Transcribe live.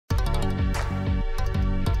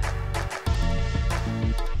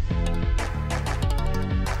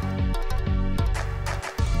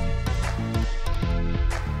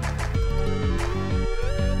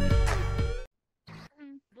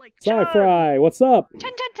Scifri, what's up? Chun,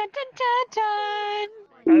 chun, chun, chun, chun, chun.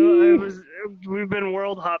 We've been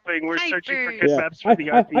world hopping. We're searching for good Yeah. maps for the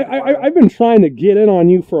RP. I've been trying to get in on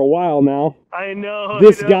you for a while now. I know.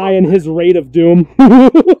 This guy and his rate of doom.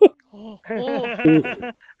 I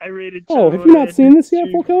rated. Oh, have you not seen this yet,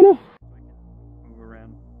 Folkona?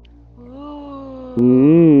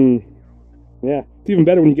 Yeah, it's even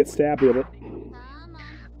better when you get stabbed with it.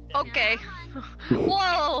 Okay.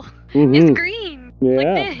 Whoa! It's green!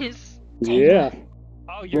 Yeah. Like this! Yeah.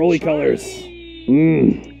 Oh, Rolly colors.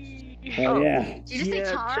 Oh, yeah. Did you say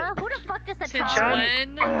Chara? Who the fuck just said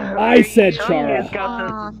Chun. Chara? I said Chara.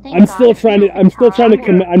 Oh, thank I'm God. still trying to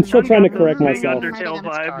correct myself. Undertale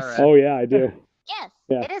vibes. Oh yeah, I do. Yes,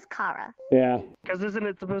 Yeah. it is Kara. Yeah. Because isn't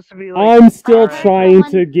it supposed to be like? I'm still Alright, trying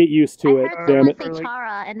someone- to get used to I it. heard Damn it. someone say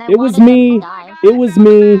Chara, and I It was wanted them to me. die. It was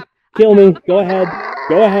me. Kill me. Go ahead.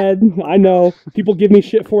 Go ahead. I know. People give me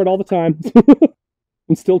shit for it all the time.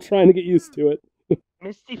 I'm still trying to get used to it.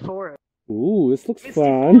 Misty Forest. Ooh, this looks Misty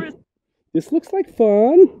fun. Forest. This looks like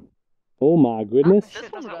fun. Oh my goodness. This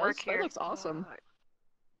doesn't work here. That looks awesome.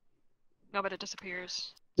 No, but it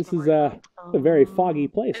disappears. This is a very foggy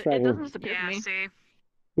place right It here. doesn't disappear to me. see.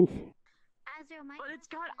 Oof. But it's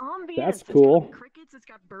got ambience. That's It's cool. got crickets, it's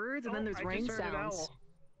got birds, and then there's I rain just heard an sounds. owl.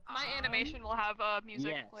 My animation will have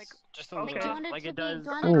music, Yes. like... Just a Okay. little, Do you want like to it be- does. do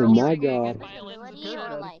you want Oh to be my like God. visibility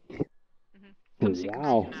or like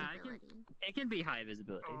Wow. It can be high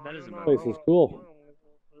visibility. That is a Place is cool.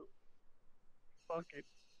 Fuck it.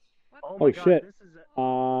 Oh, my God, shit. this is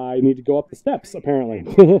I need to go up the steps, apparently.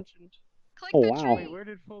 Click Oh, the wow. tree. Where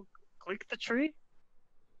did folk click the tree?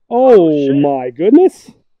 Oh shit. my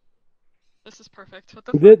goodness. This is perfect. What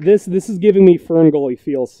the fuck? This is giving me Fern Gully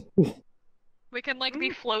feels. We can, like, be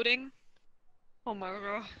floating. Oh my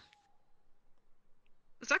god.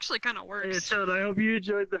 This actually kind of Hey, works. Chun, I hope you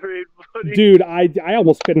enjoyed the raid, buddy. Dude, I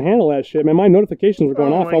almost couldn't handle that shit, man. My notifications were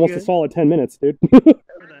going Oh off my for almost a God. solid 10 minutes, dude.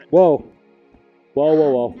 Whoa. Whoa,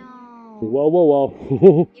 whoa, whoa. no. Whoa, whoa,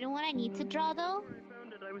 whoa. You know what I need to draw though?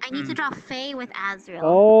 I need to draw Faye with Azrael.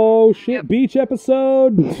 Oh, shit. Beach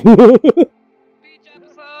episode. Beach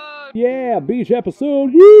episode! Yeah, beach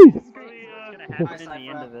episode. Woo! What's gonna happen in the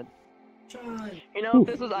end of it? You know, if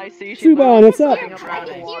this was icy, she'd Suban, what's up? floating up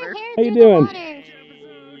in the water. How you doing?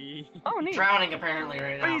 Oh, neat. Drowning apparently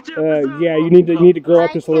right now. Yeah, you need to grow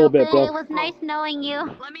up just a little bit, It bro. was nice knowing you.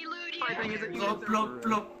 Let me loot My thing is that even Blop, if blop,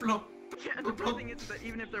 blop, blop. yeah, the funny thing is that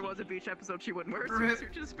even if there was a beach episode, she wouldn't wear a suit.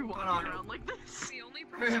 She'd just be walking around like this. The only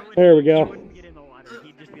person There we He go. wouldn't get in the water.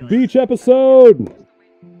 He'd just be like, Beach episode.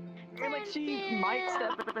 I mean, like she might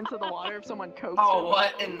step up into the water if someone coaxed her. Oh,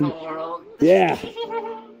 what in the world? Yeah.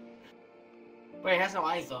 Wait, it has no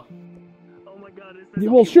eyes though. Oh my God, is Yeah,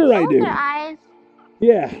 well, sure I Those do. are eyes.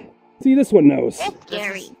 Yeah. See, this one knows. They're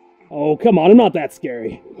scary. Oh, come on. I'm not that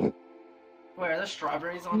scary. Wait, are there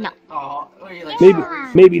strawberries on No. it? Oh, are you like Maybe,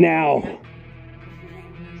 strawberries? maybe now.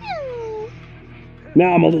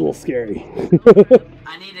 Now I'm a little scary.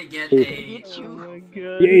 I need to get Get Oh you. my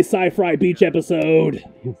God. Yay, sci-fi beach episode.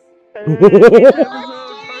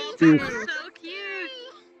 That is so cute!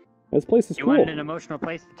 This place is you cool. wanted an emotional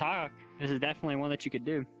place to talk. This is definitely one that you could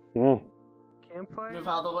do. Yeah. Campfire? Move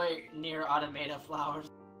all the way near automated flowers.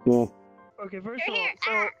 Yeah. Okay, first You're of all, here.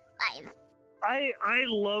 so Eyes. I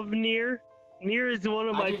love Nier. Nier is one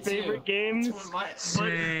of I my do too. favorite games. It's one of my-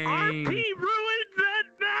 But RP ruined that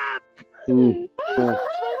map! Mm.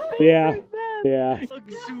 Yeah. Yeah. Fuck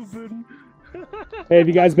Subin. Hey, have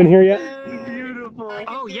you guys been here yet? Beautiful.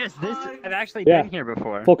 Oh yes, this I've actually Yeah. been here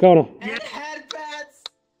before. Folkona. And headbats!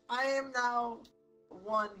 I am now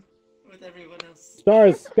one with everyone else.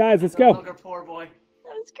 Stars, guys, let's I'm no go. longer poor boy.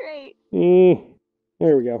 That was great.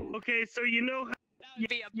 There we go. Okay, so you know how, That would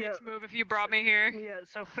be a Yeah. bitch move if you brought me here. yeah,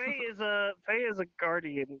 so Faye is a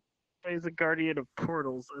guardian. Faye is a guardian of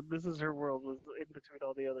portals, and this is her world was in between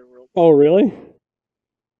all the other worlds. Oh, really?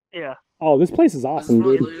 Yeah. Oh, this place is awesome,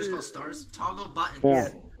 This is dude. one of the stars. Toggle buttons. Yeah.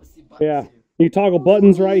 What's the buttons Yeah. do? You toggle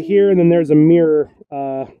buttons right here, and then there's a mirror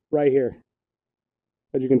right here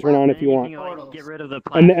that you can turn on if you And want. can, like, get rid of the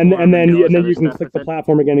And platform then do all this other you can stuff click with the it.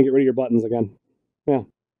 platform again and get rid of your buttons again. Hi!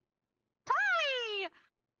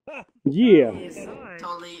 Yeah. Yes, Hi.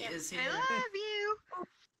 Totally is here. I love you!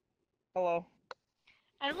 Hello.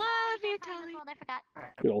 I love you, Tally. I forgot.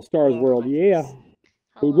 Good old Stars World. Yeah.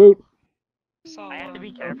 Hello. Woot woot. So, I have to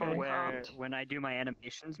be careful Okay. when I do my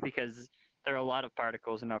animations because there are a lot of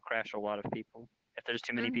particles and I'll crash a lot of people if there's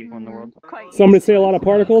too many people in the world. Quite. Somebody say a lot of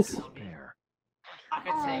particles. I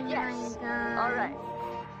could say Oh yes. my God. All right.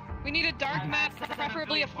 we need a dark map,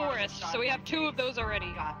 preferably a forest, so we have 2 of those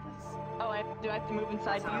already. Got this. Oh, do I have to move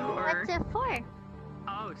inside you or? What's it for?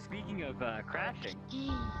 Oh, speaking of crashing,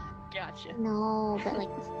 gotcha. No, but like.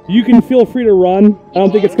 You can feel free to run. I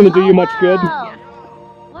don't think it's gonna do you much good. Oh,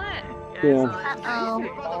 What? Yeah.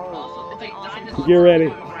 Uh-oh. Get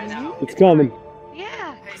ready. It's coming.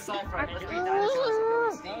 Yeah. Hey, Scifri, let's be Uh, dinosaurs and go I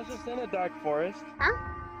extinct. was just in a dark forest. Did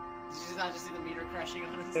you not just see the meter crashing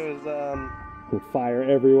on us? It was Fire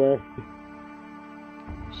everywhere.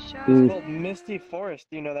 Shut Mm. called Misty Forest.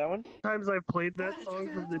 Do you know that one? Times I've played that song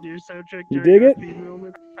from the new soundtrack You during dig it? RPG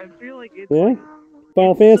moments, I feel like it's Yeah? like,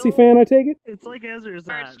 Final It's Fantasy so- fan, I take it? it's like Ezra's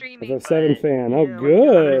Start on. As streaming. a 7 fan. Oh, Yeah, like, I'm gonna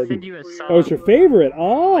good. send you a song That was your favorite.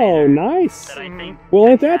 Oh, nice. that I think Well,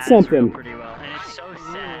 ain't that fits Azrael something? pretty well, and it's so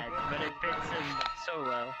sad, but it fits him so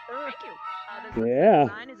well. Thank you. Yeah.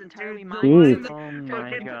 Design is entirely mine. Mm. Oh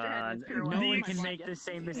my god. No one can make the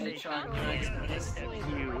same mistake Chun, except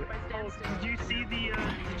you. Did you see the,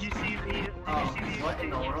 Oh, what in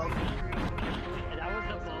the world? That was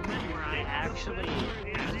the moment where I actually...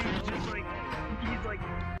 He's like,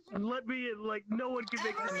 let me in, like, no one can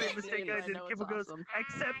make the same mistake I did. Kibble goes,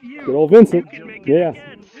 except you. Good old Vincent. You can make it Yeah.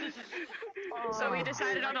 again. So we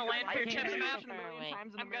decided on a land for chips map. I'm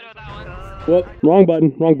good with that one. Well, wrong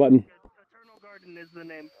button. Wrong button. Eternal Garden is the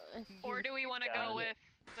name. Or do we want to go with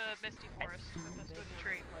the Misty Forest? That's with the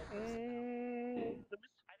tree.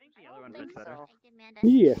 I think the other one fits better.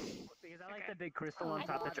 Yeah. Because I like the big crystal on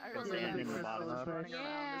top that you're sand in the bottom of.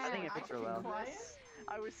 I think it fits real well.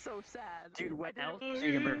 I was so sad. Dude, what else? So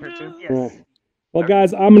you can bring her too? Yeah. Well,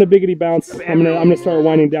 guys, I'm gonna biggity bounce. I'm gonna start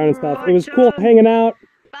winding down and stuff. It was cool hanging out.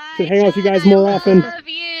 Should hang out with you guys more often. I love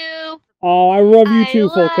you. Oh, I love you too,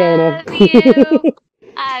 Folkona.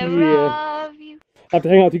 I Yeah. love you. I have to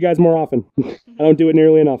hang out with you guys more often. I don't do it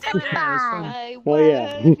nearly enough. I Oh,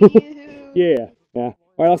 yeah. love you. Yeah. Yeah. All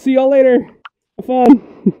right, I'll see y'all later. Have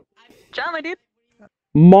fun. John, my dude.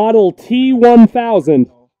 Model T1000.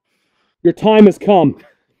 Your time has come.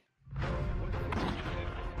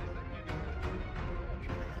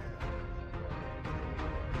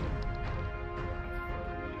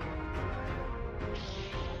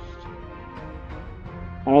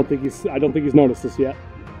 I don't think he's noticed this yet.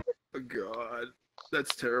 Oh God,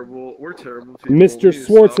 that's terrible. We're terrible people. Mr. We need to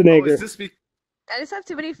stop. Schwarzenegger. Oh, is this I just have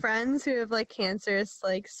too many friends who have like cancerous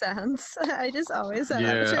like sounds. I just always have Yeah,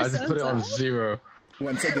 amateur I just put it on sounds 0.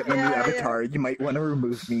 Once I get my new avatar, you might want to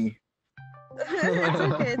remove me.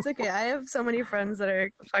 It's okay. I have so many friends that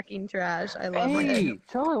are fucking trash. I love it.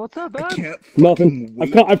 Chun, what's up, I bud? can't Nothing.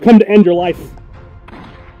 wait. I've come to end your life.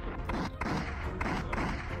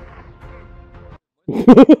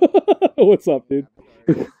 What's up, dude?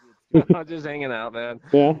 I'm just hanging out, man.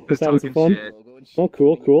 Yeah, just having some fun. Shit. Oh,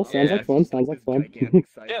 cool. Sounds Yeah. like fun. Sounds like fun.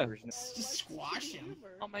 Yeah. Just squash him.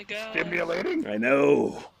 Oh my god. Stimulating I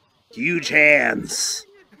know. Huge hands.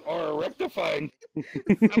 or rectifying.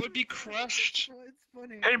 I would be crushed.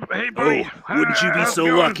 Hey, buddy. Oh, wouldn't you be so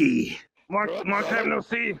lucky? Long time no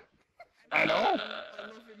see. I know.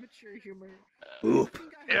 Oop.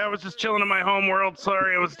 Yeah, I was just chilling in my home world.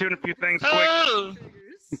 Sorry, I was doing a few things quick. Oh!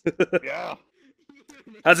 Yeah.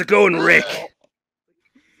 How's it going, Rick?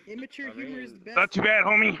 Immature humor is the best. Not too bad,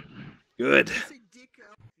 homie. Good.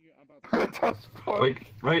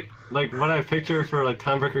 Like when I picture for like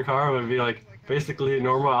Timebreaker car would be like basically a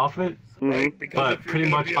normal outfit, but pretty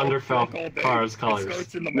much underfelt car's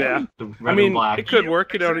colors. Yeah. The red I and mean, black. it could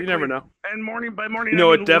work. You never know. And morning by morning. You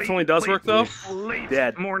know, I it mean definitely does late, work though. Late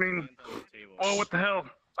Dead. morning. Oh, what the hell?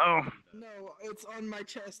 Oh. No, it's on my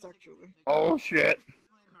chest actually. Oh shit.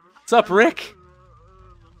 What's up, Rick?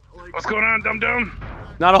 What's going on, dum dum?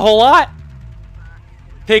 Not a whole lot.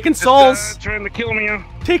 Taking souls, Trying to kill me.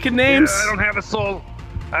 taking names. Yeah, I don't have a soul.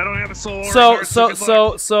 I don't have a soul. or a So, heart, so, good so,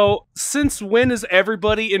 luck. so, since when is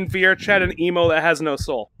everybody in VRchat an emo that has no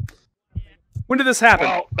soul? When did this happen?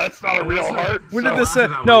 Well, that's not a real heart. When so- did this?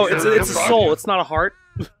 No, it's a soul. It's not a heart.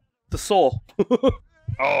 The soul.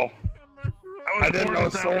 Oh. I didn't born know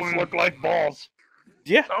with that souls one. look like balls.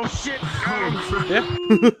 Yeah. Oh shit!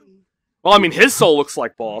 Yeah. Well, I mean, his soul looks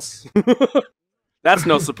like balls. That's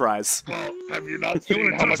no surprise. Well, have you not You seen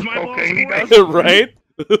wanna how much touch my balls, cocaine he boy? does? Right?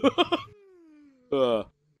 I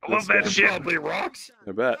love this that guy. shit. Probably rocks.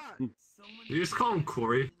 I bet. You just call him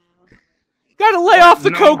Corey. Gotta lay off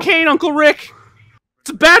the No. cocaine, Uncle Rick.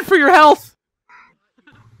 It's bad for your health.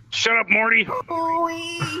 Shut up, Morty.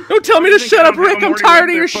 Don't tell me to I think shut I up, don't have Rick. a I'm Morty tired of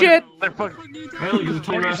like your they're shit. They're fucking. Hey, look, it's a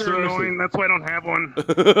Toy Mortys Master are Ocean. annoying. That's why I don't have one.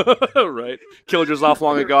 Right. Killed yours off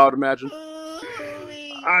long ago, I would imagine.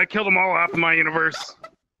 I killed them all off of my universe.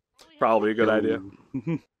 Probably a good idea.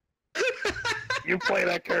 You play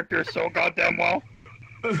that character so goddamn well.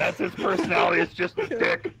 That's his personality. It's just a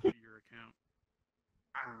dick.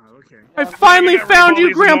 Okay. I finally got rid of found all you,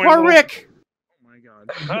 these Grandpa annoying Rick. Oh my god.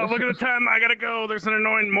 Oh, look at the time. I gotta go. There's an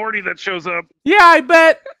annoying Morty that shows up. Yeah, I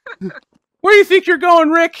bet. Where do you think you're going,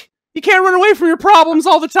 Rick? You can't run away from your problems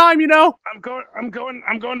all the time, you know. I'm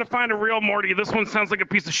going to find a real Morty. This one sounds like a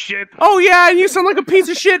piece of shit. Oh yeah, and you sound like a piece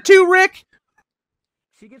of shit too, Rick.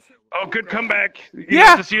 Oh, good comeback.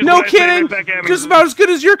 Yeah, just use no what I say kidding. right back at me. Just about as good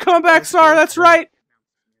as your comebacks are. That's right.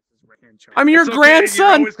 I'm your It's okay, grandson.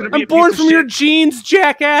 you're always gonna be I'm a born piece from of your shit. genes,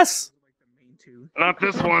 jackass. Not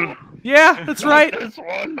this one. Yeah, that's right. This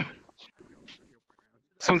one.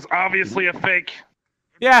 This one's obviously a fake.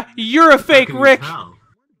 Yeah, you're a fake, Rick.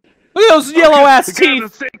 Look at those yellow ass The guy has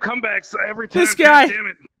teeth. the same comebacks every time. This guy. God damn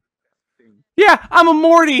it. Yeah, I'm a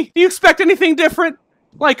Morty. Do you expect anything different?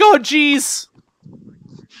 Like, oh, jeez.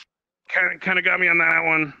 Kind of got me on that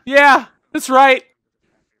one. Yeah, that's right.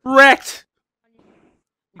 Wrecked.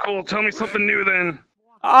 Cool. Tell me something new then.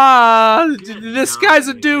 This guy's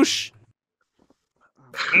a douche.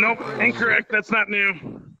 Nope. Incorrect. That's not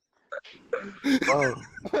new.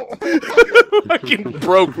 Fucking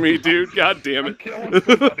broke me, dude. God damn it.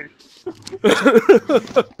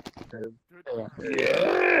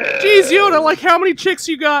 Jeez, Yoda, like how many chicks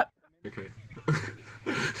you got?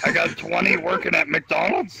 I got 20 working at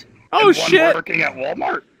McDonald's. Oh, and shit. One working at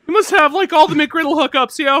Walmart. You must have like all the McGriddle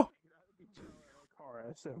hookups, yo.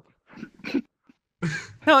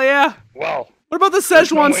 Hell yeah. Well. What about the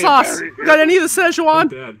there's no Szechuan way sauce? to bury- Got any of the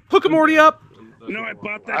Szechuan? Hook 'em Morty up. No, I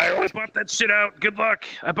bought that. I bought that shit out. Good luck.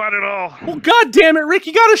 I bought it all. Well, god damn it, Rick,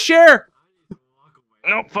 you gotta share.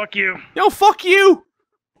 Nope. Fuck you. Yo, fuck you.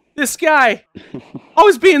 This guy.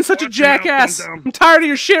 Always being such a jackass. dumb. I'm tired of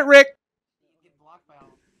your shit, Rick.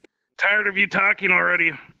 Tired of you talking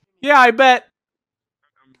already. Yeah, I bet.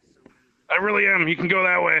 I really am. You can go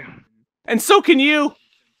that way. And so can you.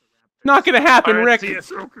 Not gonna happen, All right, Rick.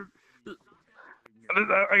 see ya.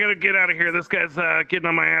 I gotta get out of here. This guy's getting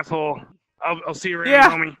on my asshole. I'll see you around, Yeah,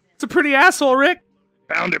 homie. it's a pretty asshole, Rick.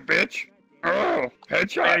 Found it, bitch. Oh,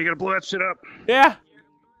 headshot. Yeah, you gotta blow that shit up. Yeah,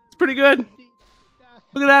 it's pretty good.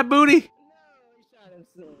 Look at that booty.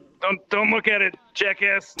 Don't look at it,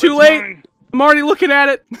 jackass. Too That's late. mine. I'm already looking at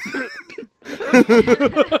it.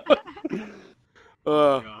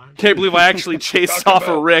 Can't believe I actually chased off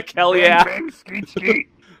a Rick. Hell yeah. Bang, bang, skeet, skeet.